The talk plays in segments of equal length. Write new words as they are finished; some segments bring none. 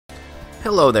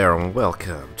Hello there and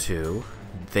welcome to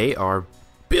They Are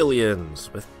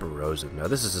Billions with Brosen. Now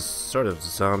this is a sort of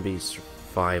zombie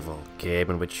survival game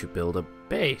in which you build a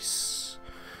base.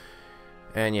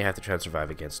 And you have to try and survive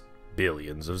against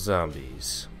billions of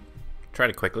zombies.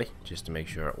 Tried it quickly just to make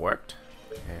sure it worked.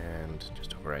 And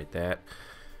just overwrite that.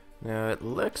 Now it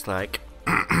looks like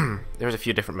there's a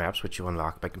few different maps which you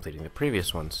unlock by completing the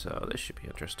previous one, so this should be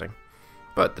interesting.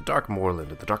 But the Dark Moorland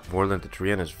that you're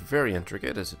in is very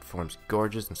intricate as it forms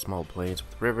gorges and small plains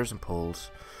with rivers and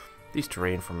pools. These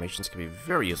terrain formations can be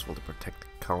very useful to protect the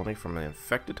colony from the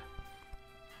infected,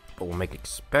 but will make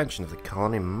expansion of the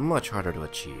colony much harder to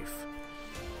achieve.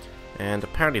 And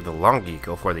apparently the longer you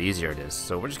go for, the easier it is,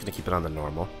 so we're just going to keep it on the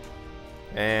normal.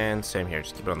 And same here,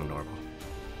 just keep it on the normal.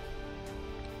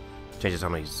 Changes how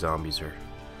many zombies are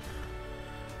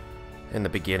in the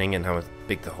beginning and how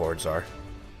big the hordes are.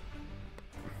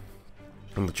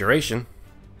 And the duration,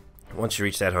 once you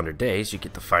reach that 100 days, you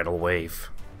get the final wave.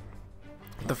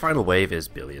 The final wave is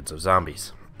billions of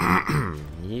zombies.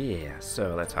 Yeah,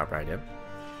 so let's hop right in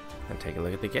and take a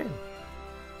look at the game.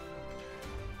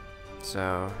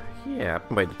 So, yeah, I've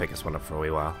been waiting to pick this one up for a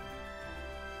wee while.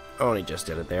 Only just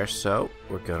did it there, so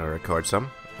we're gonna record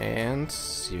some and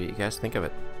see what you guys think of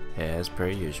it, as per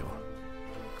usual.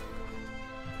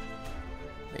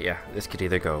 Yeah, this could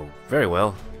either go very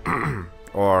well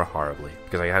or horribly,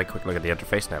 because I had a quick look at the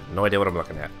interface and I have no idea what I'm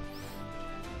looking at.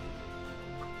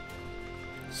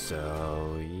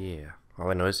 So, yeah.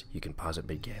 All I know is you can pause it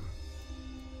mid-game.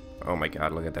 Oh my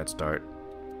god, look at that start.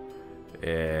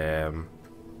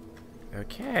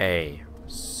 Okay.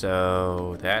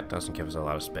 So, that doesn't give us a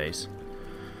lot of space.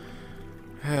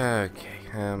 Okay,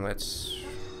 let's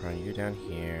run you down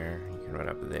here. You can run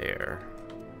up there.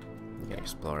 You can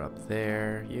explore up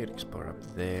there. You can explore up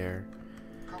there.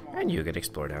 And you can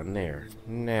explore down there.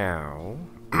 Now,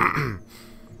 we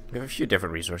have a few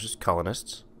different resources.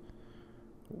 Colonists,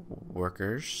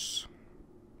 workers,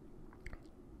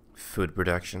 food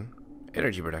production,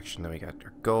 energy production. Then we got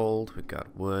our gold, we've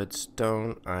got wood,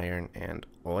 stone, iron, and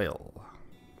oil.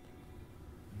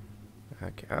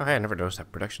 Okay. Oh, hey, I never noticed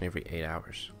that production every 8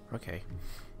 hours. Okay.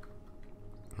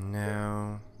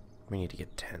 Now, we need to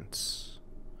get tents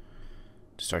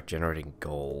to start generating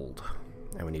gold.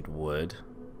 And we need wood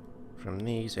from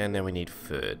these, and then we need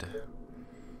food.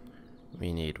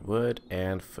 We need wood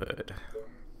and food.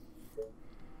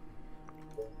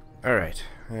 Alright,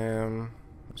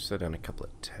 let's throw down a couple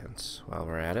of tents while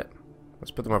we're at it.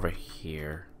 Let's put them over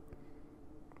here.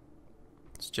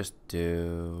 Let's just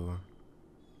do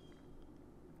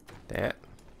that.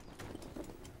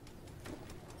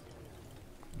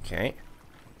 Okay.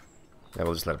 Then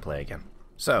we'll just let it play again.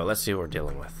 So, let's see what we're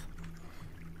dealing with.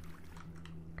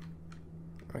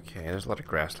 Okay, there's a lot of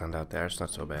grassland out there. It's not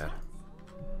so bad.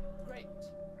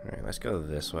 Alright, let's go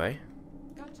this way.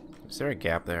 Is there a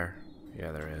gap there?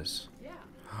 Yeah, there is.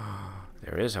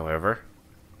 There is, however,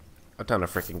 a ton of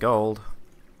freaking gold.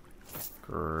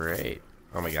 Great.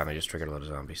 Oh my god, I just triggered a lot of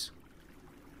zombies.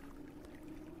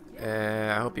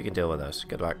 I hope you can deal with us.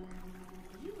 Good luck.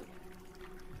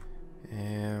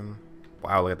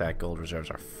 Wow, look at that. Gold reserves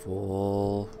are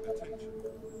full.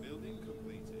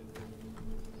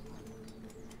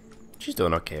 She's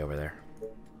doing okay over there.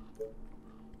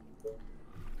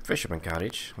 Fisherman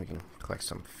cottage. We can collect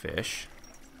some fish.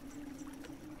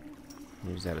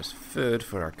 Use that as food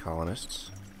for our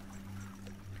colonists.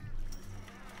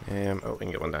 Oh, we can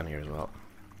get one down here as well.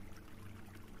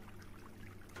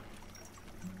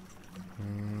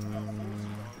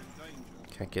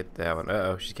 Can't get that one.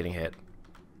 Uh-oh, she's getting hit.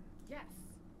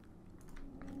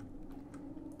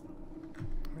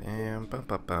 And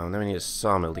then we need a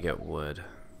sawmill to get wood.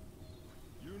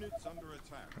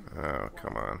 Oh,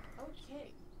 come on.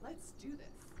 Okay, let's do this.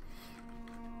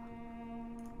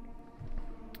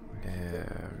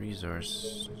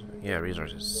 Resource. Yeah,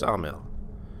 resources. Sawmill.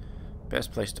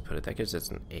 Best place to put it. That gives us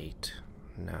an 8,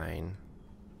 9.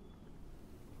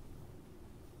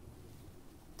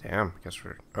 Damn, guess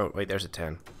we're... Oh, wait, there's a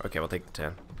 10. Okay, we'll take the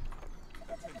 10.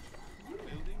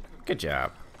 Good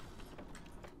job.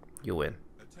 You win.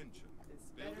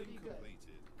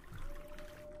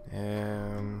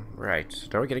 Right. So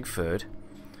now we're getting food.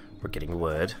 We're getting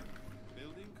wood.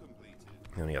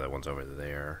 And the other one's over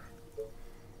there.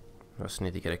 We also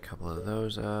need to get a couple of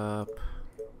those up.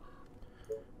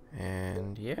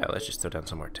 And yeah, let's just throw down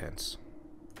some more tents.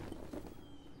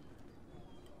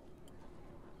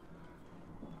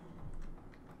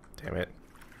 Damn it.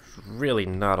 There's really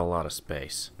not a lot of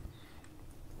space.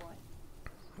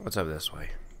 What's up this way?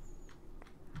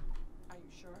 Are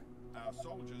you sure? Our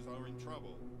soldiers are in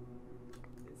trouble.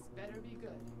 This better be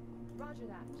good. Roger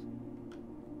that.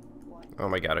 What? Oh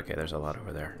my god, okay, there's a lot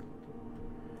over there.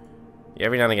 Yeah,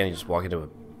 every now and again you just walk into a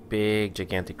big,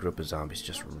 gigantic group of zombies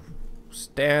just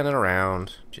standing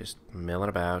around, just milling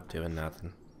about, doing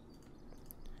nothing.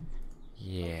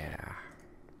 Yeah.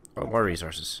 Oh, more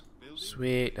resources.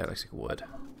 Sweet, that looks like wood.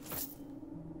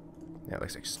 That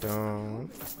looks like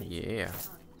stone. Yeah.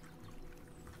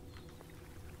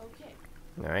 Okay.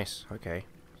 Nice, okay.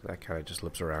 So that kind of just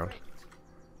loops around.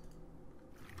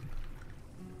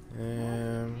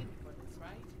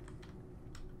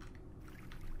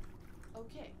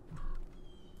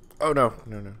 Oh no,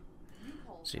 no.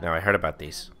 See, now I heard about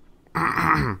these.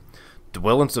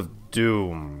 Dwellings of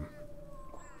Doom.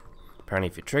 Apparently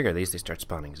if you trigger these, they start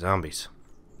spawning zombies.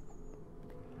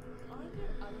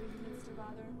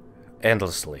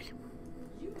 Endlessly.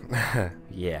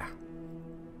 Yeah.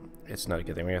 It's not a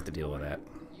good thing. We have to deal with that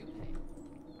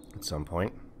at some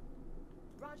point.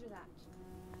 Roger that.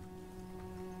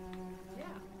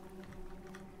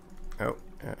 Yeah. Oh,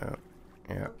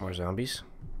 yeah, more zombies.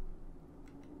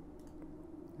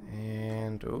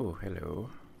 And, oh, hello.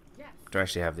 Yes. Do I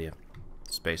actually have the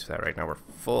space for that right now? We're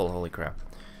full, holy crap.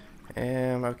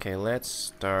 Okay, let's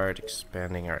start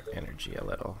expanding our energy a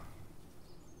little.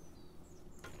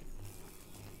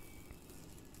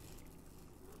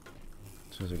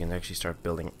 So we can actually start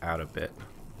building out a bit.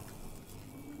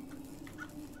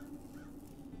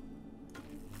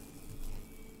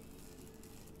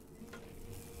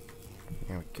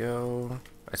 There we go.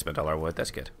 I spent all our wood,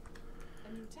 that's good.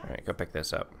 Alright, go pick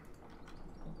this up.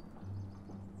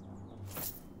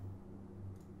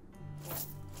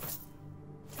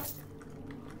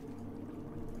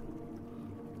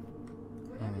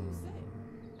 Whatever you say,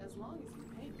 as long as you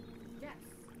pay me. Yes.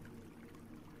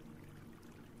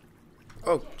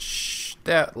 Oh, shh,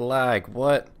 that lag,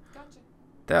 what? Gotcha.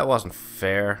 That wasn't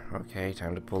fair. Okay,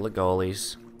 time to pull the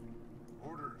goalies.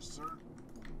 Order, sir.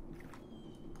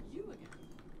 You again.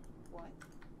 What?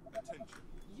 Attention.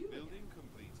 You Building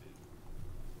completed.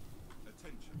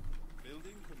 Attention.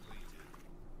 Building completed.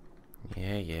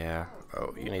 Yeah.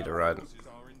 Oh, you need to run. Forces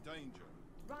are in danger.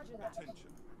 Roger that. Attention.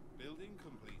 Building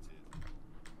completed.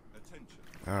 Attention.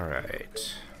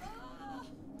 Alright.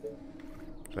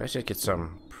 So I should get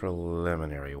some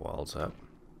preliminary walls up.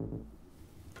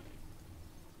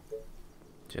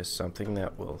 Just something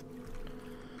that will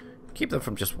keep them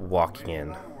from just walking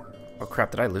in. Oh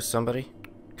crap, did I lose somebody?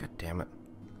 God damn it.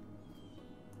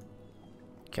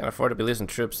 Can't afford to be losing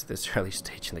troops at this early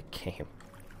stage in the game.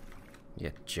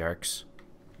 You jerks.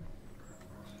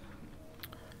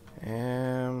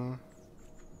 No,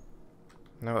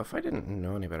 if I didn't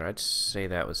know any better, I'd say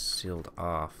that was sealed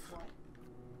off.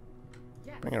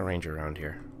 Bring a ranger around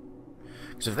here.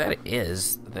 Because if that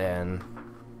is, then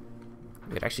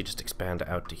we could actually just expand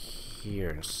out to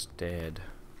here instead.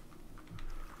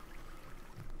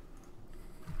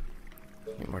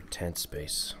 Need more tent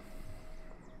space.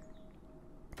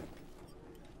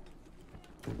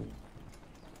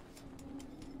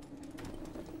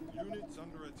 Units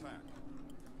under attack.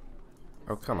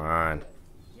 Oh, come on.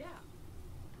 Yeah.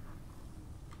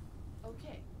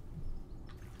 Okay.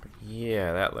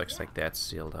 Yeah, that looks like that's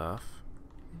sealed off.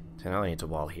 So now I need a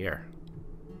wall here.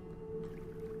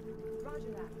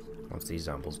 Roger that. Once these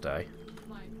zombies die.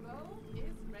 My bow is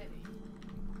ready.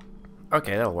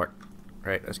 Okay, that'll work.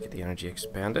 Right, let's get the energy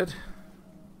expanded.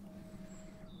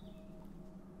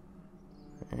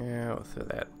 Yeah, we'll throw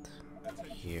that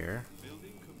here.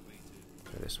 Building completed.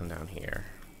 Throw this one down here.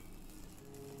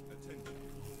 Attention.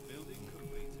 Building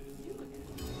completed.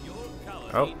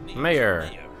 Oh,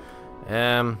 mayor.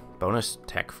 Bonus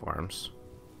tech farms.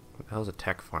 What the hell's a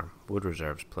tech farm? Wood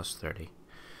reserves plus 30.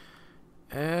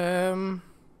 Let's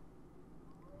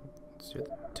see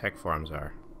what the tech farms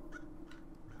are.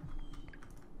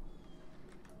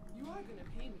 You are gonna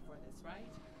pay me for this, right?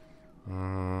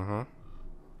 Mm-hmm.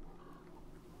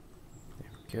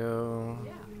 There we go.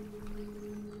 Yeah.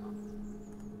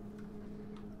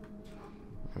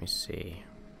 Let me see.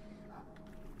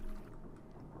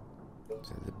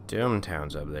 So the Doom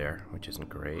Town's up there, which isn't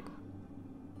great.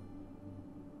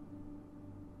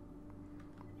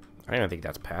 I don't even think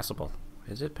that's passable.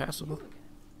 Is it passable?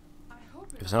 I hope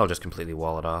If it's not, I'll just completely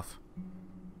wall it off.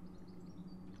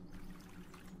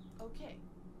 okay.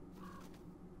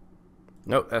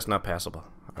 Nope, that's not passable.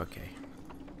 Okay.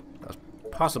 That was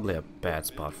possibly a bad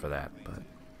spot for that, but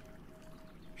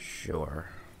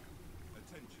sure.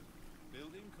 Attention.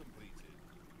 Building completed.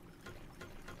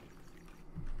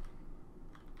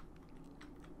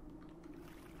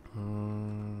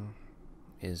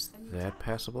 Is that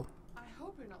passable? I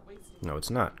hope you're not wasting. No, it's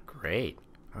not. Great.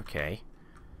 Okay.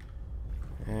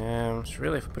 So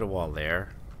really, if we put a wall there,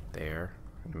 and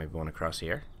maybe one across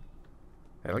here.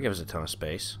 That'll give us a ton of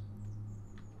space.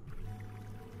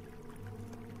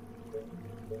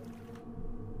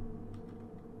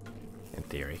 In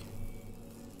theory.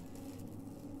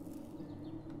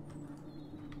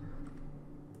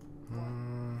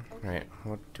 Right,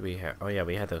 what do we have? Oh yeah,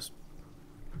 we had those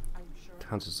Are you sure?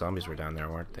 tons of zombies were down there,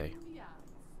 weren't they? Yeah.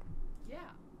 Yeah.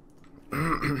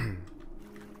 You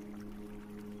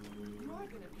are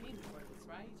gonna pay me for this,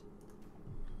 right?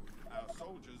 Our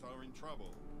soldiers are in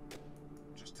trouble.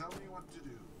 Just tell me what to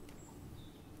do.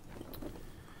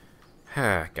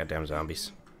 Ha, goddamn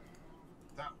zombies.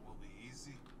 That will be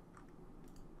easy.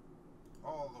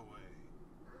 All the way.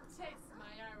 Taste my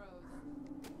arrows.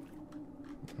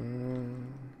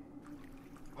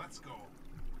 Let's go.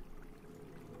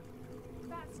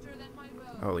 Faster than my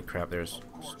bow. Holy crap, there's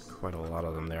quite a lot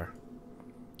of them there.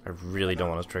 I really don't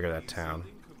want to trigger that town.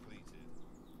 Building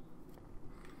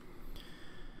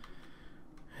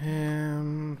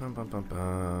completed. Bum, bum, bum,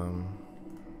 bum.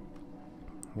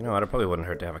 You know what, it probably wouldn't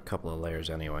hurt to have a couple of layers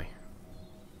anyway.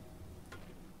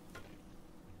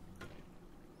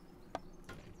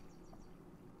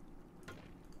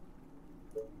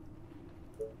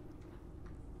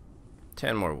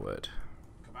 Ten more wood.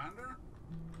 Commander?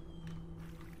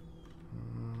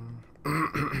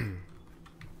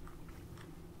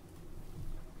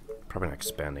 Probably not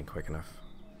expanding quick enough.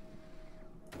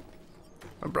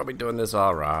 I'm probably doing this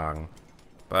all wrong,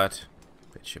 but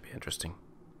it should be interesting.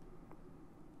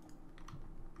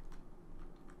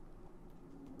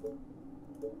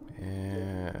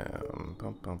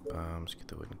 Bum, bum, bum. Let's get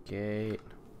the wooden gate.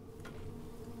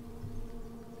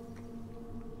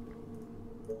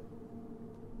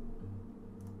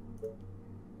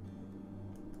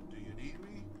 Do you need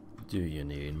me? Do you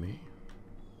need me?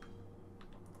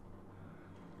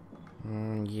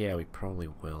 Yeah, we probably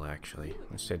will actually.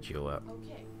 Let's set you up.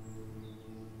 Okay.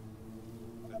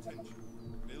 Attention.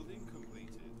 Building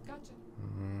completed. Gotcha.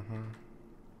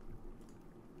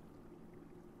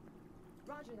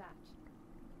 Roger that.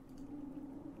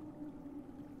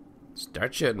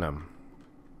 Start shooting them.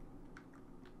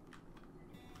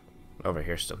 Over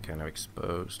here, still kind of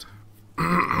exposed.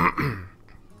 I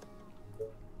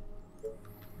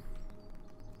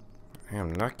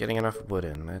am not getting enough wood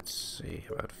in. Let's see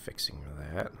about fixing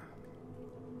that.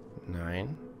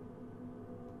 9.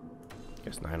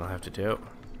 Guess 9 will have to do.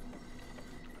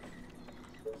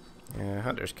 Yeah,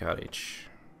 Hunter's Cottage.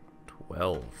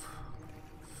 12.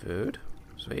 Food.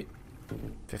 Sweet.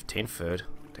 15 food.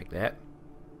 Take that.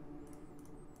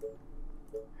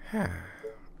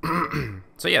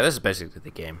 So yeah, this is basically the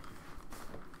game.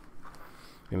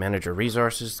 We manage our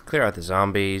resources, clear out the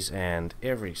zombies, and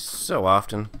every so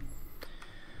often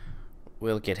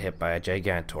we'll get hit by a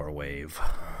gigantor wave.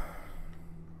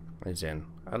 As in,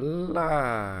 a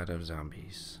lot of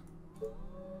zombies.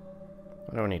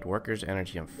 What do I need? Workers,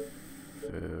 energy, and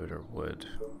food, or wood?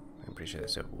 I'm pretty sure they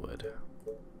said wood.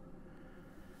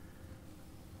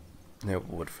 No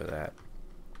wood for that.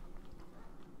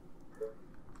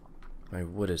 My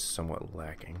wood is somewhat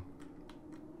lacking.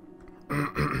 This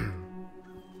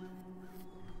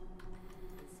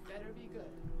better be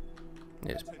good.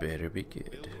 This better be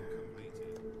good.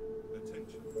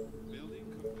 Building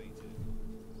completed.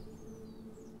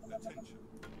 Attention. Building completed. Attention.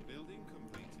 Building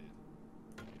completed.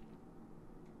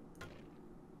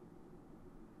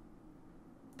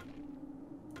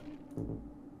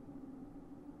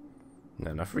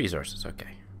 Not enough resources,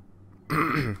 okay.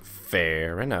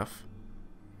 Fair enough.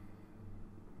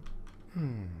 Look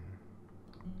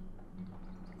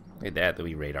at that, the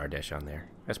wee radar dish on there.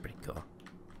 That's pretty cool.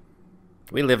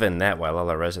 We live in that while all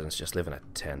our residents just live in a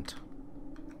tent.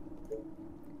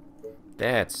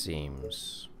 That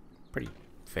seems pretty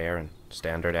fair and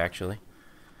standard, actually.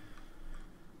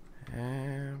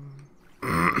 I'm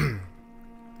a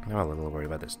little worried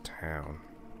about this town.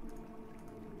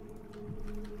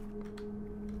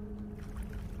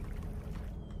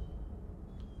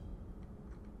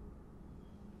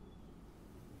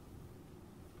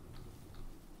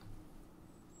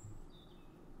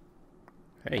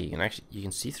 Hey, you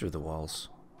can see through the walls.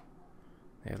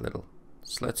 They have little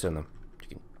slits in them. You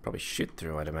can probably shoot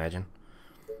through, I'd imagine.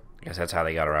 I guess that's how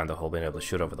they got around the whole being able to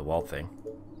shoot over the wall thing.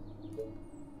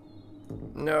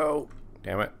 No!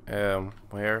 Damn it.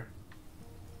 Where's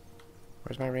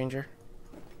my ranger?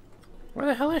 Where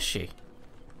the hell is she?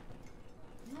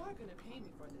 You are gonna pay me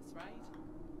for this, right?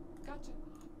 Gotcha.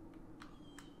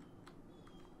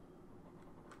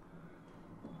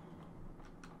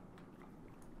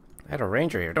 I had a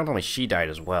ranger here. Don't tell me she died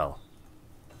as well.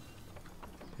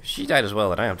 If she died as well,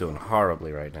 then I am doing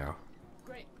horribly right now.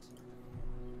 Great.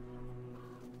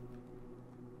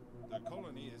 The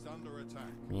colony is under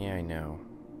attack. Yeah, I know.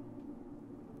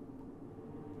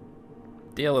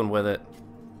 dealing with it.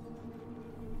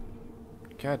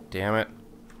 God damn it.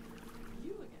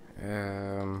 You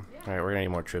again. Alright, we're gonna need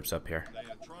more troops up here. They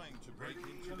are trying to break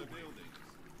into the buildings.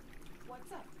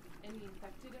 What's up? Any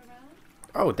infected around?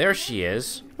 Oh, there she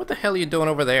is. What the hell are you doing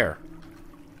over there?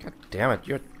 God damn it,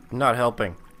 you're not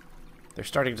helping. They're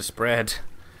starting to spread.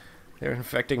 They're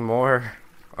infecting more.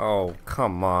 Oh,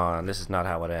 come on. This is not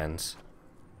how it ends.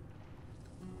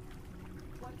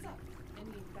 What's up?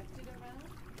 Any infected around?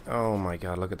 Oh my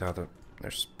god, look at how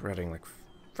they're spreading like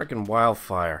freaking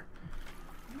wildfire.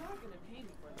 You are gonna pay me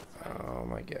for this, right? Oh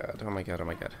my god, oh my god, oh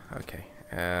my god. Okay.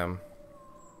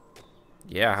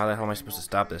 Yeah, how the hell am I supposed to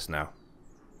stop this now?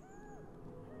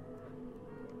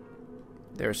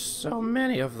 There's so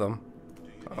many of them.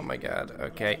 Oh my god,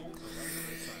 okay.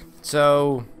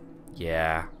 So,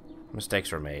 yeah,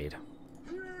 mistakes were made.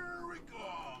 Here we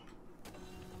go.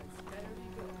 Better be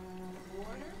good.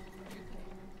 Order or you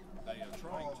pay. They are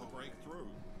trying to break through.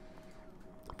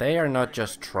 They are not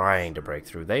just trying to break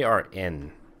through, they are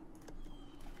in.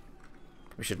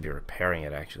 We shouldn't be repairing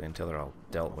it actually until they're all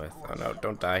dealt with. Oh no,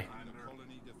 don't die. And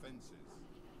colony defenses.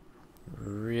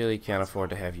 Really can't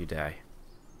afford to have you die.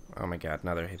 Oh my god,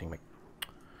 now they're hitting me.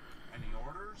 Any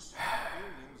orders?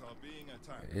 Buildings are being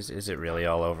attacked. Is it really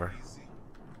all over?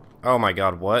 Oh my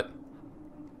god, what?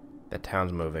 That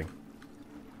town's moving.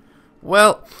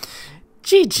 Well,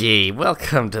 GG,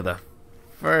 welcome to the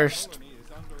first Colony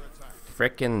is under attack.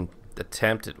 frickin'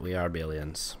 attempt at We Are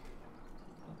Billions.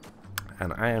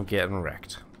 And I am getting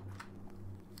wrecked.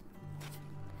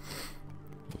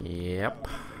 Yep.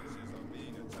 Defenses are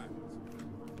being attacked.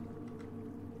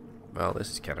 Well,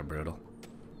 this is kind of brutal.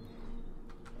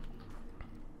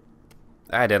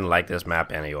 I didn't like this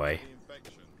map anyway. The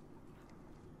infection.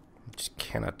 Just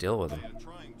cannot deal with They them. are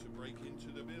trying to break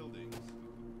into the buildings.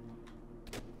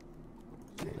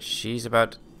 She's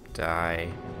about to die.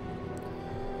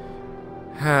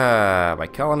 My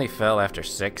colony fell after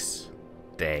 6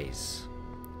 days.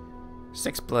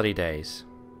 6 bloody days.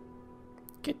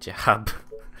 Good job.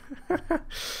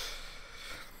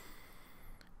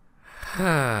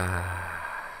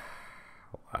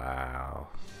 Wow.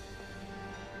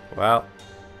 Well.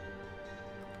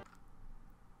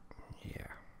 Yeah.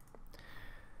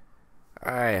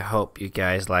 I hope you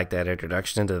guys like that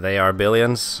introduction into They Are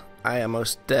Billions. I am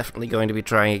most definitely going to be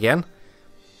trying again.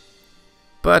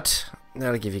 But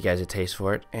that'll give you guys a taste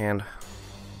for it, and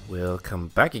we'll come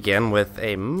back again with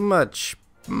a much,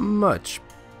 much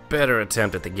better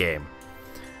attempt at the game.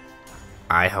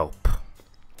 I hope.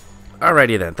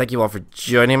 Alrighty then, thank you all for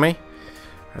joining me.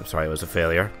 I'm sorry it was a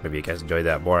failure. Maybe you guys enjoyed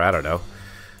that more, I don't know.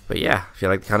 But yeah, if you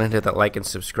like the content, hit that like and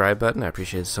subscribe button. I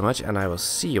appreciate it so much, and I will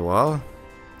see you all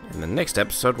in the next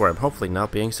episode where I'm hopefully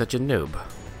not being such a noob.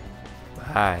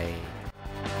 Bye.